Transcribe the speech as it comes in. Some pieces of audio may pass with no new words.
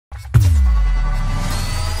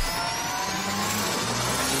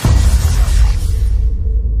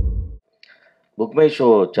Book my show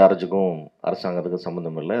சார்ஜுக்கும் அரசாங்கத்துக்கும்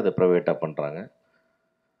சம்மந்தம் இல்லை. அதை ப்ரைவேட்டாக பண்ணுறாங்க.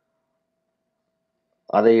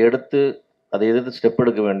 அதை எதிர்த்து ஸ்டெப்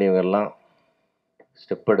எடுக்க வேண்டியவங்க எல்லாம்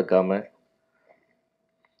ஸ்டெப் எடுக்காமல்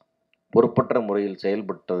பொறுப்பற்ற முறையில்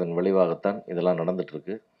செயல்பட்டதன் விளைவாகத்தான் இதெல்லாம்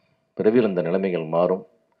நடந்துகிட்ருக்கு. விரைவில் இந்த நிலைமைகள் மாறும்.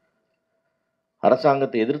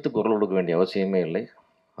 அரசாங்கத்தை எதிர்த்து குரல் கொடுக்க வேண்டிய அவசியமே இல்லை.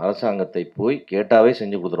 அரசாங்கத்தை போய் கேட்டாவே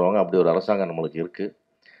செஞ்சு கொடுத்துருவாங்க. அப்படி ஒரு அரசாங்கம் நம்மளுக்கு இருக்குது.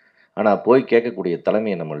 ஆனால் போய் கேட்கக்கூடிய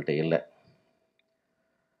தலைமை நம்மள்கிட்ட இல்லை.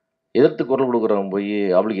 எதிர்த்து குரல் கொடுக்குறவங்க போய்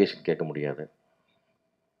ஆப்ளிகேஷன் கேட்க முடியாது.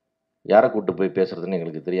 யாரை கூப்பிட்டு போய் பேசுகிறதுன்னு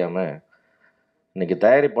எங்களுக்கு தெரியாமல் இன்றைக்கி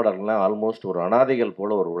தயாரிப்பாளர்கள்லாம் ஆல்மோஸ்ட் ஒரு அனாதைகள்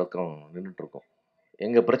போல் ஒரு விளக்கம் நின்றுட்டுருக்கோம்.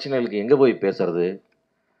 எங்கள் பிரச்சனைகளுக்கு எங்கே போய் பேசுறது?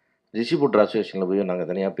 டிஸ்ட்ரிபியூட்டர் அசோசியேஷனில் போய் நாங்கள்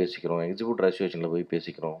தனியாக பேசிக்கிறோம், எக்ஸிக்யூட்டிவ் அசோசியேஷனில் போய்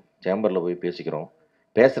பேசிக்கிறோம், சேம்பரில் போய் பேசிக்கிறோம்.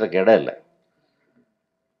 பேசுகிறக்கு இடம் இல்லை.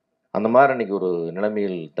 அந்த மாதிரி இன்றைக்கி ஒரு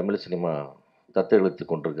நிலைமையில் தமிழ் சினிமா தத்தெடுத்து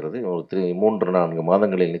கொண்டிருக்கிறது. ஒரு 3-4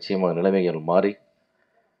 மாதங்களில் நிச்சயமாக நிலைமைகள் மாறி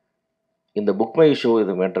இந்த புக் மை ஷோ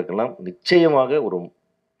இது மேட்டருக்கெல்லாம் நிச்சயமாக ஒரு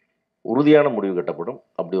உறுதியான முடிவு கட்டப்படும்.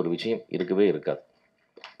 அப்படி ஒரு விஷயம் இருக்கவே இருக்காது.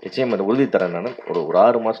 நிச்சயம் அந்த உறுதி தரேன். நான் ஒரு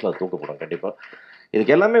 6 மாதத்தில் அது தூக்கப்படும் கண்டிப்பாக.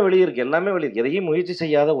 இதுக்கு எல்லாமே வெளியே இருக்குது. எல்லாமே வெளியே இருக்குது. எதையும் முயற்சி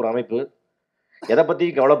செய்யாத ஒரு அமைப்பு, எதை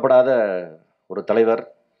பற்றியும் கவலைப்படாத ஒரு தலைவர்.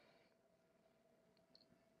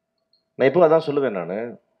 நான் இப்போ அதான் சொல்லுவேன். நான்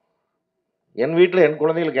என் வீட்டில் என்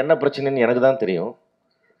குழந்தைகளுக்கு என்ன பிரச்சனைன்னு எனக்கு தான் தெரியும்.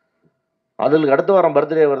 அதுக்கு அடுத்த வாரம்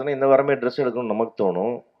பர்த்டே வருதுன்னா இந்த வாரமே ட்ரெஸ் எடுக்கணும்னு நமக்கு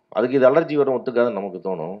தோணும். அதுக்கு இது அலர்ஜி வரும், ஒத்துக்காதுன்னு நமக்கு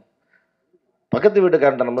தோணும். பக்கத்து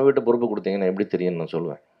வீட்டுக்காரன்ட்ட நம்ம வீட்டு பொறுப்பு கொடுத்தீங்கன்னா எப்படி தெரியும்னு நான்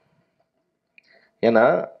சொல்லுவேன். ஏன்னா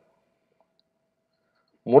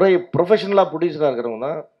ப்ரொஃபஷனலாக ப்ரொடியூசராக இருக்கிறவங்க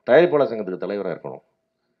தான் தயாரிப்பாளர் சங்கத்துக்கு தலைவராக இருக்கணும்.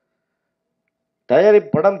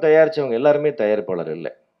 படம் தயாரித்தவங்க எல்லாருமே தயாரிப்பாளர்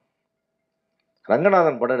இல்லை.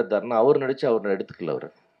 ரங்கநாதன் படம் எடுத்தாருன்னா அவர் நடித்து அவர் எடுத்துக்கல.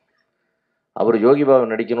 அவர் யோகி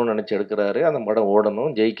பாபு நடிக்கணும்னு நினச்சி எடுக்கிறாரு. அந்த படம்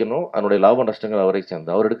ஓடணும், ஜெயிக்கணும், அதனுடைய லாப நஷ்டங்கள் அவரை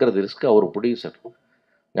சேர்ந்து. அவர் எடுக்கிறது ரிஸ்க். அவர் ப்ரொடியூசர்.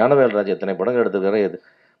 ஞானவேல்ராஜ் எத்தனை படங்கள் எடுத்துக்கிறாரு.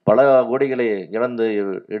 பல கோடிகளை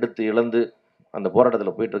இழந்து அந்த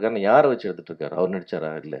போராட்டத்தில் போயிட்டுருக்காருன்னு யாரை வச்சு எடுத்துகிட்ருக்காரு? அவர்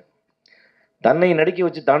நடித்தாரா? இல்லை. தன்னை நடிக்க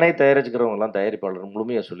வச்சு தானே தயாரிச்சுக்கிறவங்கலாம் தயாரிப்பாளர்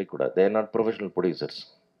முழுமையாக சொல்லிக்கூடாது. They are not professional producers.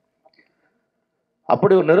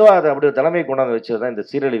 அப்படி ஒரு நிர்வாகத்தை அப்படி ஒரு தலைமை கொண்டாந்து வச்சது தான் இந்த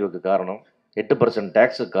சீரழிவுக்கு காரணம். 8%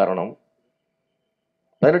 டேக்ஸுக்கு காரணம்.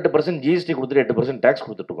 18% ஜிஎஸ்டி கொடுத்துட்டு 8% டேக்ஸ்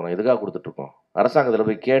கொடுத்துட்ருக்கோம். எதுக்காக கொடுத்துட்ருக்கோம்? அரசாங்கத்தில்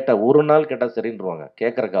போய் கேட்டால் ஒரு நாள் கேட்டால் சரின்றுவாங்க.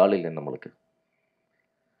 கேட்குறக்கு ஆள் இல்லை நம்மளுக்கு.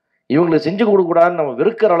 இவங்களுக்கு செஞ்சு கொடுக்கூடாதுன்னு நம்ம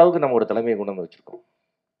வெறுக்கிற அளவுக்கு நம்ம ஒரு தலைமையை கொண்டு வந்து வச்சுருக்கோம்.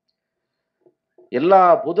 எல்லா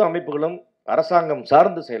பொது அமைப்புகளும் அரசாங்கம்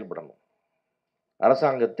சார்ந்து செயல்படணும்.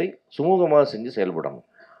 அரசாங்கத்தை சுமூகமாக செஞ்சு செயல்படணும்.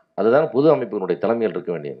 அதுதான் பொது அமைப்புகளுடைய தலைமையில்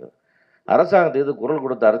இருக்க வேண்டியது. அரசாங்கத்தை எது குரல்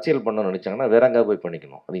கொடுத்து அரசியல் பண்ணணும்னு நினச்சாங்கன்னா வேற எங்கே போய்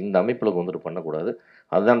பண்ணிக்கணும். அது இந்த அமைப்பில் வந்துட்டு பண்ணக்கூடாது.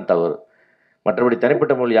 அதுதான் தவறு. மற்றபடி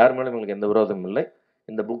தனிப்பட்ட மொழி யார் மேலும் எங்களுக்கு எந்த விரோதமும் இல்லை.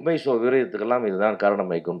 இந்த புக் மை ஷோ விரோதத்துக்கெல்லாம் இதுதான்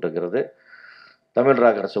காரணமாகி கொண்டிருக்கிறது. தமிழ்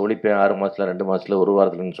ராக்கரசை ஒழிப்பேன் 6 மாதத்தில் 2 மாதத்தில் 1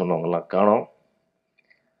 வாரத்துலன்னு சொன்னவங்கலாம் காணோம்.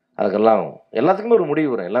 அதுக்கெல்லாம் எல்லாத்துக்குமே ஒரு முடிவு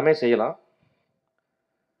வரும். எல்லாமே செய்யலாம்.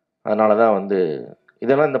 அதனால தான்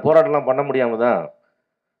இதெல்லாம் இந்த போராட்டம்லாம் பண்ண முடியாமல் தான்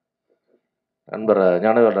நண்பர்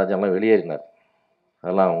ஞானவேல்ராஜெல்லாம் வெளியேறினார்.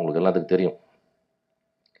 அதெல்லாம் உங்களுக்கு எல்லாத்துக்கும் தெரியும்.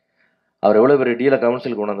 அவர் எவ்வளோ பெரிய டீலை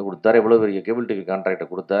கவுன்சில் கொண்டு வந்து கொடுத்தார், எவ்வளோ பெரிய கேபிள் டிவி கான்ட்ராக்டை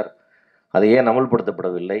கொடுத்தார். அதை ஏன்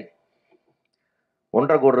அமல்படுத்தப்படவில்லை?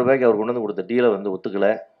 1.5 கோடி ரூபாய்க்கு அவர் கொண்டு வந்து கொடுத்த டீலை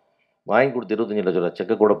ஒத்துக்கலை. வாங்கி கொடுத்து 25 லட்ச ரூபா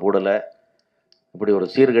செக்கை கூட போடலை. இப்படி ஒரு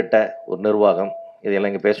சீர்கெட்ட ஒரு நிர்வாகம்.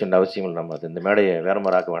 இதையெல்லாம் இங்கே பேச வேண்டிய அவசியம் இல்லை. நம்ம இந்த மேடையை வேற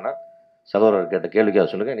மாதிரி ஆக்க வேணாம். சகோதரர் கேட்ட கேள்விக்காக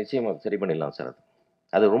சொல்லுங்கள். நிச்சயமாக சரி பண்ணிடலாம் சார்.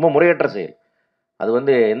 அது ரொம்ப முறையற்ற செயல்.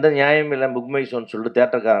 அது எந்த நியாயமும் இல்லை. புக் மை ஷோன்னு சொல்லிட்டு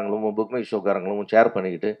தேட்டர்காரங்களும் புக் மை ஷோக்காரங்களும் ஷேர்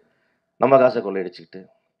பண்ணிக்கிட்டு நம்ம காசை கொள்ளையடிச்சிக்கிட்டு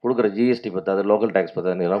கொடுக்குற ஜிஎஸ்டி பத்தாது, லோக்கல் டேக்ஸ்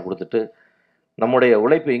பத்தாது, இதெல்லாம் கொடுத்துட்டு நம்முடைய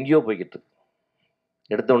உழைப்பு எங்கேயோ போய்கிட்டு இருக்கு.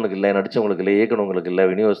 எடுத்தவனுக்கு இல்லை, நடித்தவங்களுக்கு இல்லை, இயக்குனவங்களுக்கு இல்லை,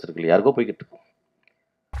 விநியோகஸ்தருக்கு இல்லை, யாருக்கோ போய்கிட்டு இருக்கு.